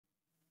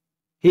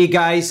Hey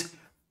guys,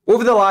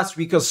 over the last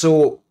week or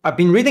so, I've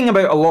been reading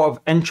about a lot of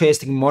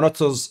interesting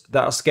monitors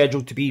that are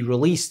scheduled to be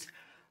released,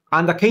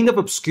 and they're kind of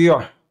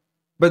obscure,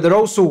 but they're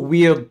also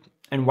weird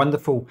and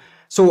wonderful.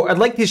 So I'd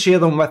like to share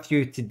them with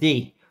you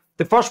today.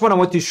 The first one I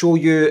want to show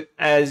you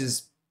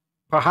is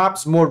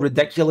perhaps more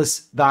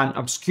ridiculous than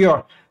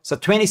obscure. It's a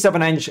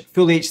 27-inch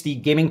Full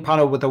HD gaming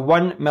panel with a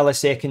 1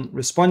 millisecond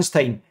response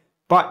time,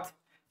 but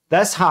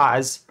this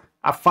has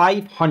a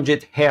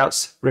 500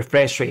 Hz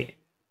refresh rate.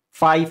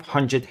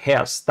 500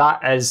 Hz,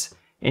 that is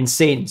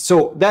insane.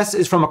 So this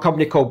is from a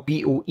company called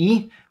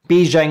BOE,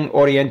 Beijing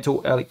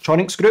Oriental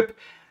Electronics Group,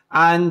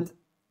 and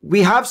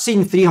we have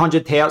seen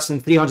 300 Hz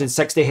and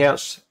 360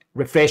 Hz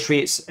refresh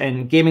rates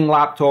in gaming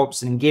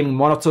laptops and gaming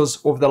monitors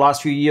over the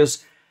last few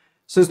years.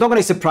 So it's not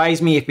going to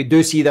surprise me if we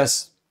do see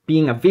this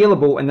being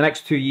available in the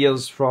next 2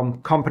 years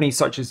from companies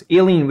such as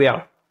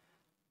Alienware.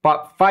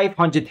 But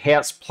 500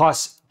 Hz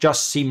plus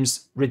just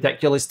seems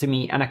ridiculous to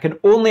me, and I can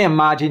only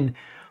imagine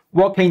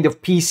what kind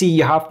of PC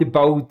you have to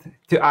build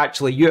to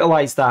actually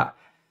utilize that.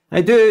 I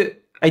do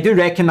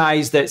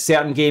recognize that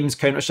certain games,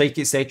 Counter-Strike,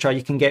 etc.,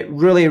 you can get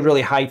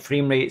really high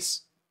frame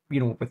rates,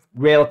 with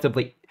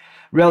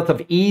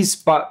relative ease,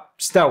 but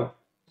still,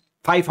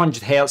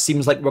 500 Hz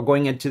seems like we're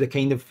going into the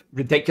kind of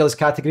ridiculous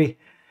category.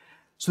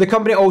 So the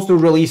company also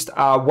released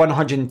a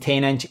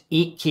 110-inch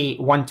 8K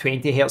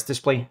 120 Hz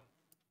display.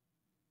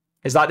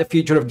 Is that the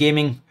future of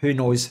gaming? Who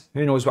knows?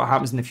 Who knows what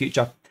happens in the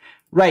future?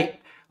 Right.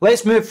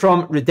 Let's move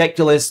from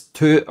ridiculous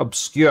to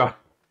obscure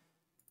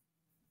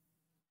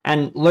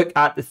and look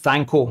at the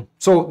Thanko.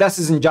 So this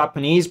is in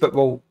Japanese, but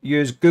we'll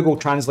use Google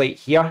Translate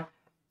here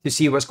to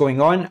see what's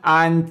going on.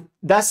 And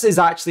this is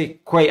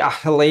actually quite a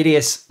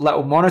hilarious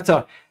little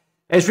monitor.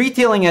 It's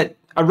retailing at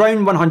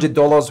around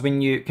 $100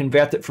 when you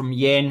convert it from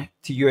yen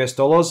to US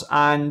dollars,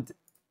 and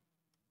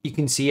you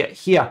can see it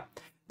here.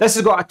 This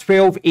has got a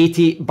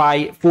 1280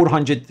 by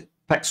 400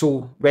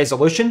 pixel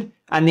resolution,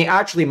 and they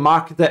actually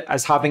market it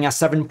as having a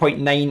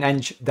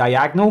 7.9-inch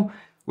diagonal,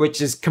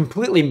 which is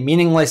completely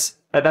meaningless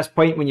at this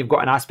point when you've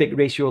got an aspect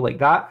ratio like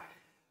that.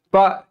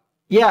 But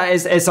yeah,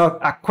 it's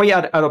quite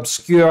an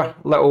obscure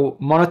little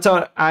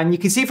monitor, and you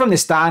can see from the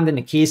stand and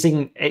the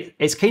casing,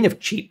 it's kind of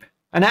cheap.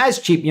 And it is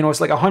cheap, it's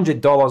like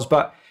 $100,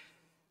 but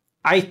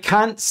I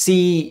can't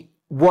see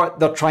what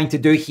they're trying to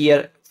do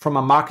here from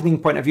a marketing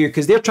point of view,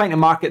 because they're trying to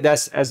market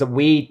this as a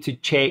way to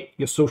check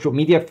your social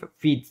media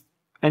feed,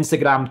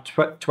 Instagram,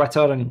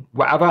 Twitter, and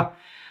whatever.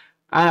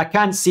 And I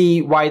can't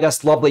see why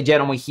this lovely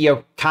gentleman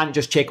here can't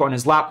just check on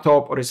his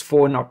laptop or his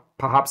phone or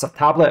perhaps a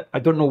tablet. I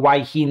don't know why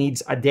he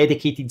needs a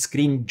dedicated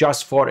screen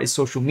just for his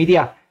social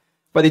media.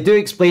 But they do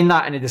explain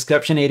that in the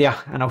description area,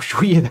 and I'll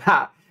show you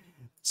that.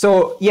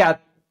 So yeah,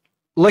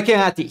 looking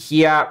at it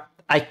here,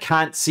 I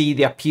can't see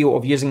the appeal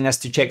of using this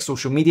to check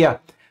social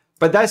media.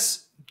 But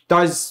this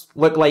does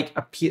look like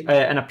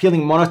an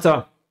appealing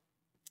monitor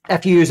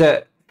if you use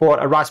it for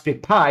a Raspberry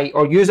Pi,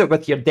 or use it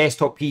with your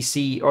desktop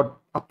PC, or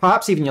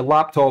perhaps even your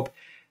laptop,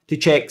 to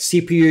check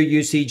CPU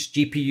usage,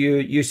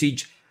 GPU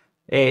usage,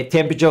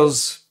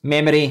 temperatures,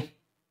 memory,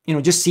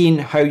 just seeing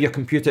how your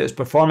computer is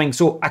performing.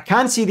 So I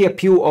can see the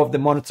appeal of the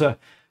monitor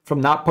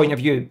from that point of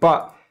view,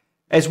 but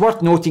it's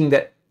worth noting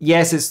that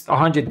yes, it's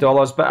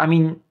 $100, but I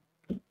mean,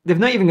 they've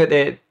not even got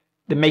the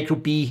micro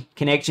B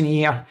connection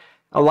here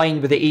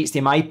aligned with the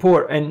HDMI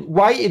port. And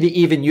why are they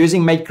even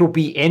using micro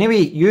B anyway?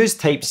 Use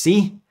Type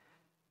C.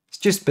 It's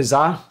just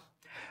bizarre.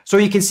 So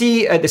you can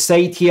see at the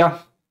side here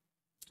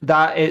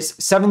that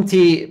it's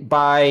 70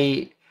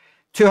 by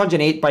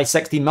 208 by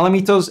 16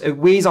 millimeters. It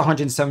weighs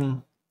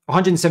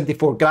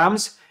 174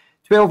 grams,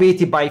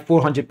 1280 by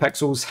 400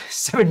 pixels,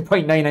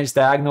 7.9-inch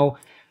diagonal,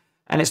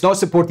 and it's not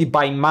supported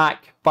by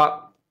Mac.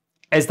 But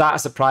is that a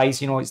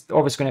surprise? It's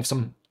obviously going to have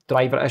some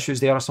driver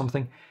issues there or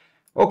something.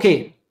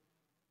 Okay,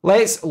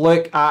 let's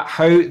look at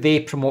how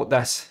they promote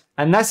this.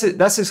 And this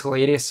is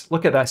hilarious.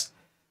 Look at this.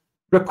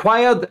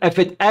 Required if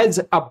it is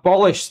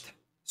abolished.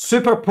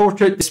 Super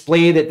portrait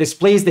display that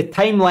displays the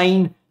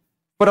timeline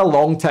for a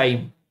long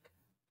time.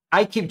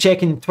 I keep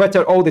checking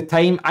Twitter all the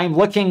time. I'm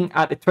looking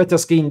at the Twitter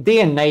screen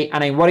day and night,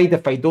 and I'm worried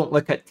if I don't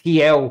look at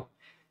TL.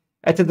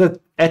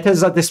 It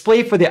is a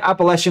display for the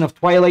abolition of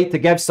Twilight to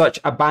give such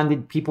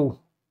abandoned people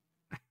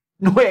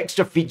no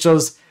extra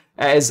features.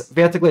 It is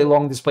vertically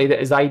long display that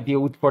is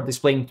ideal for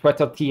displaying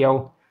Twitter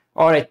TL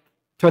or a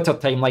Twitter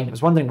timeline. I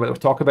was wondering what they were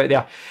talking about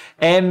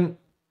there.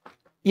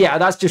 Yeah,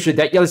 that's just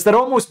ridiculous. They're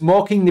almost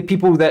mocking the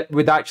people that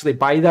would actually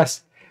buy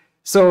this.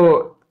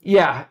 So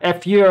yeah,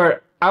 if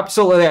you're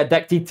absolutely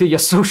addicted to your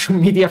social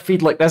media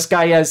feed like this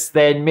guy is,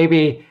 then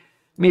maybe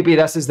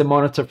this is the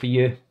monitor for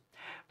you.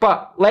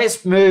 But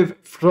let's move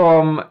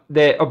from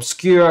the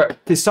obscure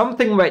to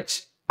something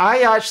which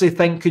I actually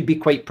think could be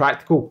quite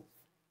practical.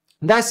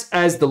 This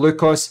is the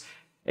Lukos.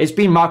 It's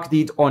been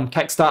marketed on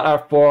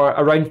Kickstarter for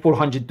around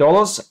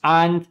 $400,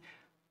 and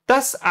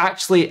this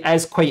actually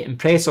is quite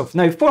impressive.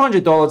 Now,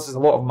 $400 is a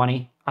lot of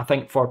money, I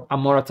think, for a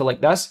monitor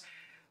like this.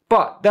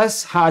 But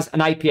this has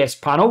an IPS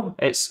panel.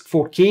 It's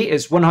 4K.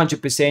 It's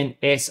 100%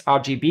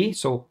 sRGB.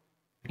 So,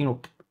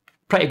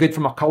 pretty good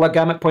from a color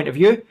gamut point of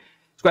view.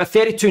 It's got a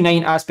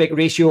 32:9 aspect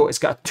ratio. It's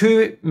got a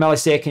 2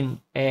 millisecond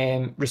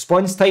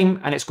response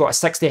time, and it's got a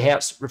 60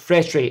 hertz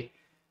refresh rate.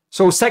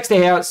 So 60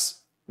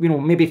 hertz, you know,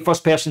 maybe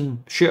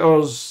first-person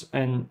shooters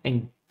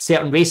and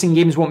certain racing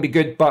games won't be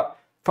good, but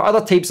for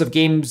other types of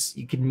games,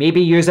 you could maybe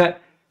use it.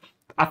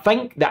 I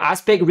think the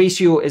aspect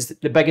ratio is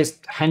the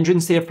biggest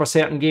hindrance there for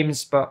certain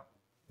games, but,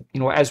 you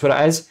know, it is what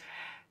it is.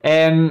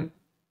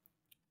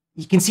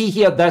 You can see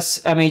here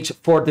this image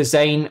for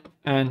design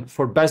and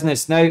for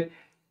business. Now,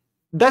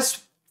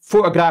 this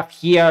photograph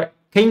here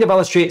kind of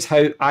illustrates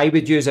how I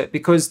would use it,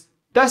 because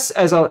this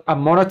is a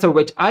monitor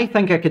which I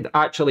think I could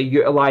actually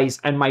utilize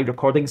in my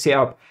recording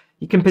setup.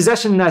 You can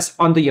position this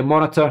under your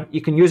monitor. You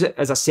can use it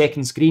as a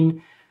second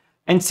screen.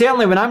 And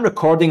certainly when I'm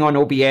recording on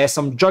OBS,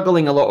 I'm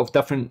juggling a lot of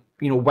different,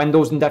 you know,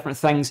 windows and different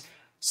things.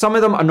 Some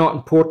of them are not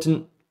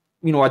important.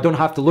 You know, I don't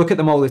have to look at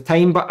them all the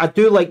time, but I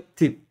do like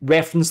to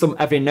reference them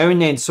every now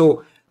and then.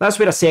 So that's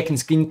where a second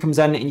screen comes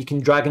in, and you can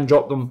drag and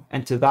drop them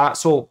into that.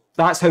 So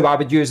that's how I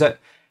would use it.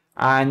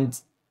 And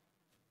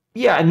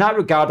yeah, in that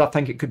regard, I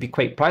think it could be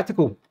quite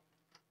practical.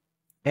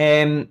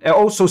 It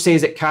also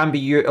says it can be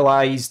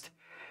utilized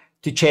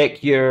to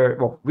check your,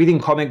 well, reading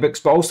comic books,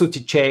 but also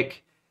to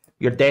check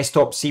your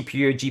desktop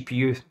CPU,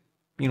 GPU,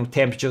 you know,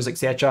 temperatures,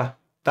 etc.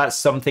 That's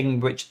something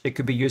which it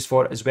could be used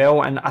for as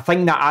well. And I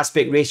think that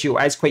aspect ratio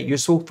is quite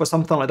useful for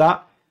something like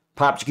that.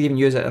 Perhaps you could even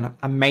use it in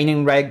a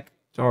mining rig,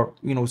 or,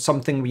 you know,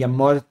 something where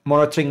you're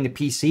monitoring the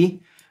PC,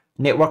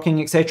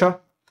 networking, etc.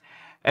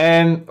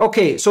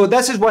 Okay, so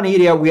this is one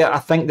area where I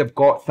think they've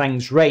got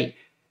things right.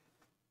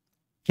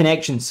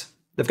 Connections.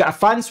 They've got a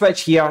fan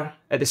switch here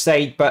at the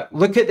side, but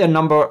look at the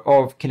number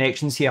of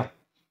connections here.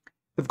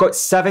 They've got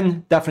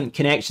 7 different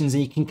connections,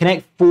 and you can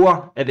connect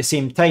 4 at the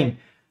same time.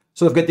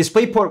 So they've got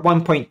DisplayPort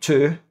 1.2,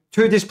 2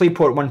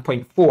 DisplayPort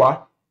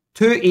 1.4,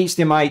 2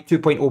 HDMI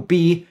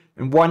 2.0B,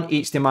 and 1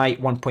 HDMI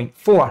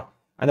 1.4.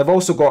 And they've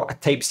also got a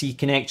Type-C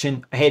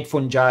connection, a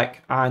headphone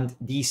jack, and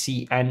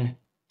DC in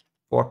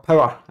for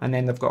power. And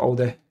then they've got all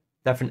the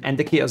different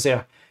indicators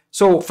there.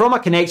 So from a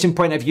connection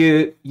point of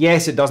view,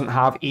 yes, it doesn't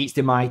have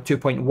HDMI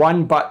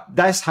 2.1, but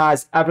this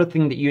has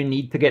everything that you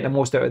need to get the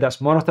most out of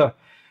this monitor.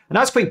 And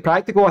that's quite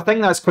practical. I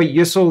think that's quite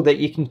useful that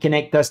you can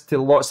connect this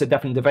to lots of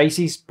different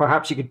devices.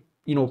 Perhaps you could,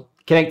 you know,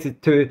 connect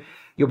it to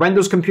your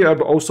Windows computer,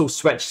 but also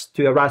switch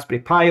to a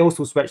Raspberry Pi,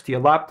 also switch to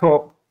your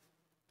laptop.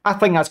 I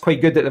think that's quite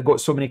good that they've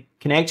got so many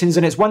connections.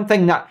 And it's one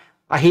thing that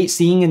I hate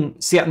seeing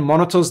in certain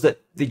monitors,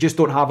 that they just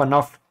don't have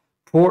enough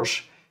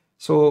ports.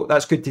 So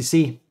that's good to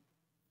see.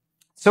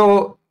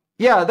 So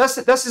yeah, this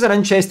is an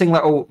interesting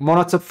little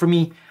monitor for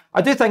me.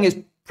 I do think it's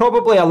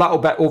probably a little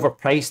bit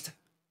overpriced,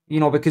 you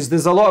know, because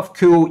there's a lot of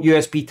cool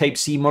USB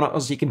Type-C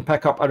monitors you can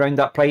pick up around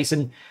that price,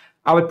 and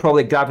I would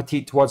probably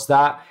gravitate towards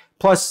that.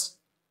 Plus,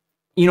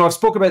 you know, I've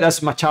spoken about this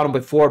on my channel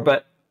before,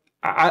 but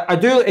I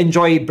do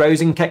enjoy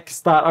browsing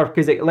Kickstarter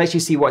because it lets you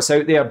see what's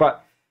out there,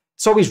 but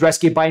it's always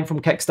risky buying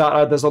from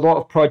Kickstarter. There's a lot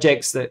of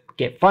projects that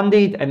get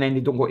funded and then they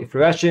don't go to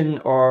fruition,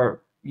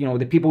 or, you know,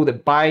 the people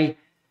that buy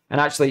and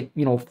actually,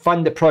 you know,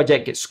 fund the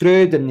project get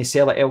screwed and they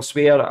sell it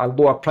elsewhere at a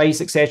lower price,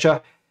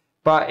 etc.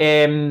 But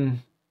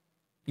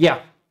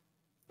yeah,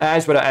 it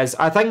is what it is.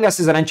 I think this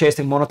is an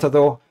interesting monitor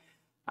though,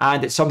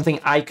 and it's something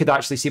I could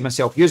actually see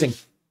myself using.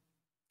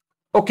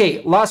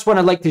 Okay, last one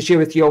I'd like to share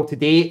with you all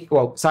today.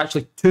 Well, it's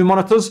actually 2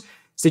 monitors.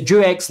 It's the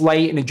DUEX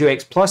Lite and the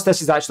DUEX Plus.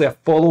 This is actually a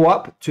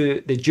follow-up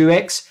to the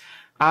DUEX.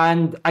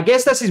 And I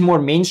guess this is more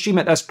mainstream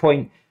at this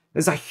point.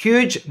 There's a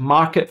huge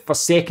market for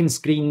second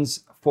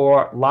screens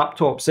for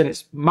laptops, and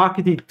it's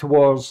marketed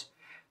towards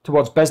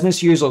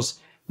business users.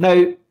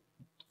 Now,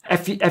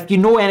 if you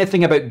know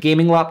anything about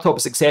gaming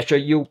laptops, etc.,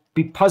 you'll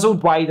be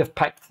puzzled why they've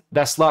picked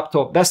this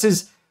laptop. This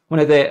is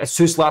one of the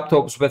Asus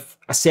laptops with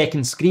a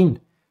second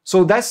screen.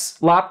 So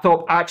this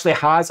laptop actually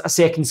has a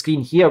second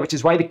screen here, which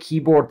is why the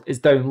keyboard is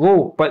down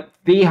low. But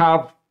they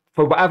have,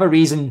 for whatever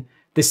reason,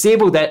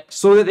 disabled it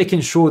so that they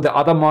can show the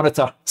other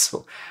monitor.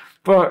 So,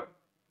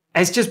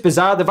 it's just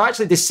bizarre. They've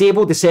actually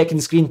disabled the second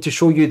screen to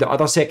show you the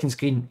other second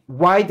screen.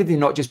 Why did they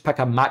not just pick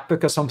a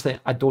MacBook or something?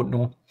 I don't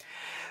know.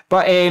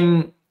 But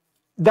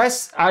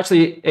this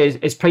actually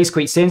is priced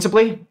quite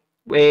sensibly.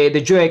 The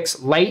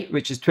DUEX Lite,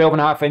 which is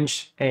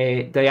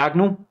 12.5-inch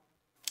diagonal,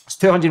 it's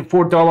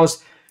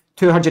 $204,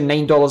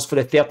 $209 for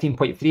the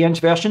 13.3-inch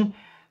version.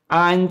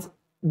 And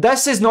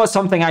this is not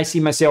something I see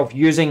myself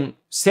using,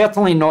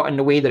 certainly not in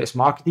the way that it's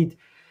marketed.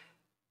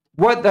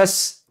 What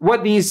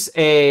these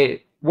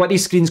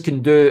screens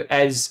can do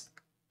is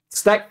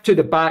stick to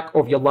the back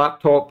of your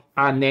laptop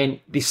and then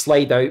they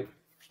slide out.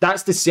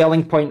 That's the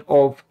selling point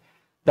of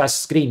this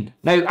screen.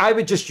 Now, I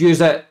would just use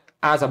it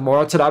as a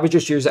monitor. I would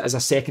just use it as a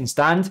second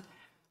stand,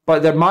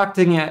 but they're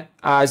marketing it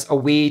as a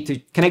way to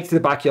connect to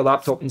the back of your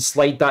laptop and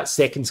slide that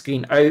second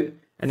screen out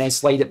and then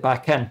slide it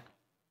back in.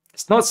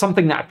 It's not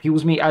something that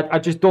appeals me. I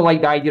just don't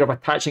like the idea of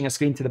attaching a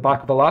screen to the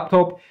back of a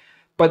laptop,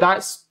 but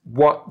that's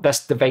what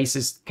this device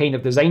is kind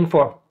of designed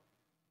for.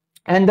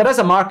 And there is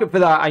a market for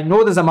that. I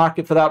know there's a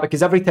market for that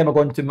because every time I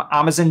go into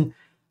Amazon,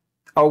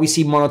 I always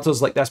see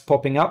monitors like this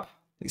popping up,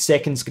 like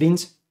second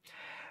screens.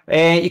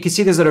 You can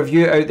see there's a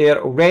review out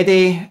there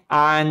already,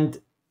 and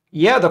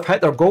yeah, they've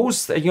hit their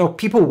goals. You know,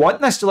 people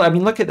want this. I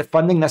mean, look at the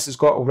funding this has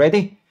got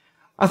already.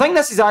 I think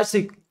this is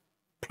actually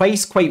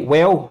priced quite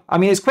well. I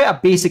mean, it's quite a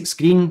basic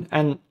screen,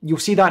 and you'll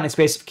see that in the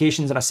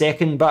specifications in a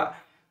second, but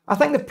I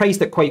think they've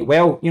priced it quite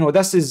well. You know,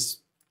 this is,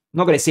 I'm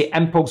not going to say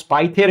impulse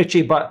buy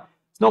territory, but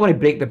it's not going to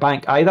break the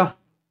bank either.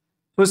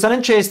 So it's an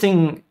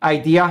interesting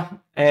idea,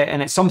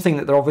 and it's something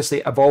that they're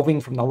obviously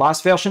evolving from the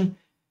last version.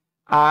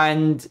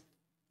 And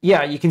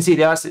yeah, you can see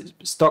that's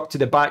stuck to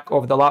the back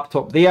of the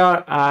laptop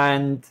there,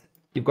 and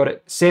you've got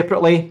it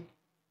separately.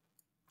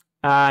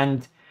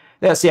 And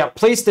let's say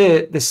place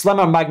the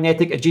slimmer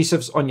magnetic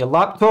adhesives on your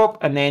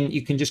laptop, and then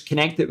you can just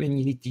connect it when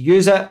you need to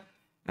use it,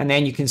 and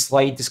then you can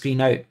slide the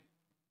screen out.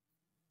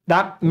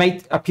 That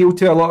might appeal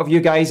to a lot of you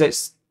guys.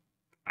 It's,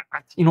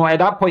 you know, at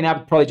that point I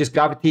would probably just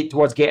gravitate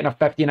towards getting a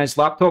 15-inch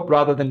laptop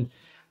rather than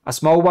a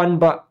small one,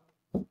 but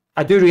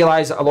I do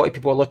realise that a lot of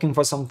people are looking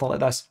for something like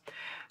this.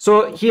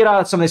 So here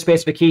are some of the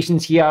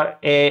specifications here.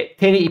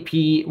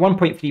 1080p,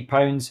 1.3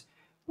 pounds,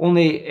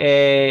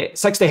 only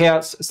 60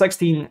 hertz,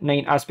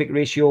 16:9 aspect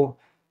ratio,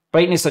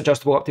 brightness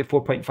adjustable up to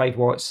 4.5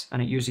 watts,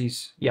 and it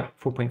uses, yeah,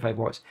 4.5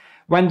 watts.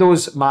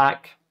 Windows,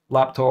 Mac,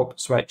 laptop,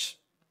 Switch,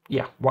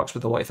 yeah, works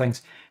with a lot of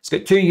things. It's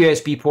got 2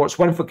 USB ports,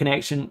 one for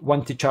connection,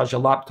 one to charge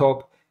your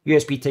laptop,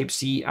 USB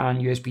Type-C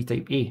and USB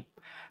Type-A.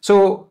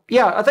 So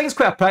yeah, I think it's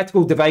quite a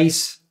practical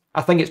device.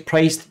 I think it's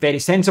priced very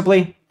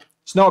sensibly.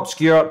 It's not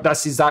obscure.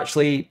 This is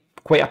actually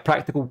quite a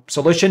practical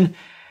solution.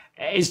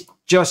 It's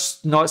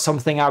just not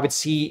something I would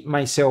see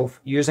myself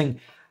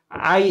using.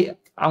 I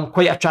am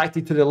quite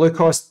attracted to the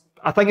Lukos.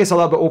 I think it's a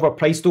little bit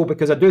overpriced though,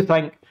 because I do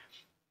think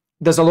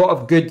there's a lot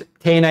of good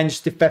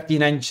 10-inch to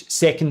 15-inch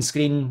second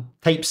screen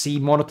Type-C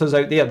monitors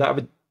out there that I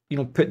would, you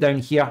know, put down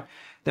here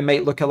that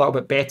might look a little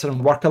bit better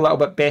and work a little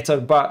bit better.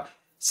 But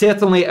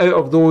certainly out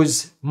of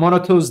those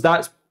monitors,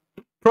 that's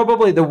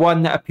probably the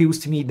one that appeals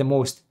to me the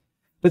most.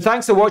 But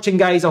thanks for watching,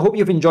 guys. I hope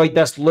you've enjoyed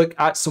this look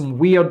at some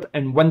weird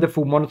and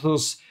wonderful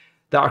monitors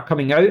that are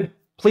coming out.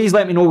 Please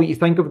let me know what you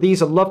think of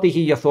these. I'd love to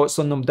hear your thoughts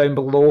on them down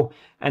below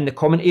in the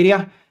comment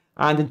area.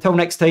 And until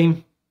next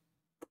time,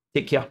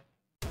 take care.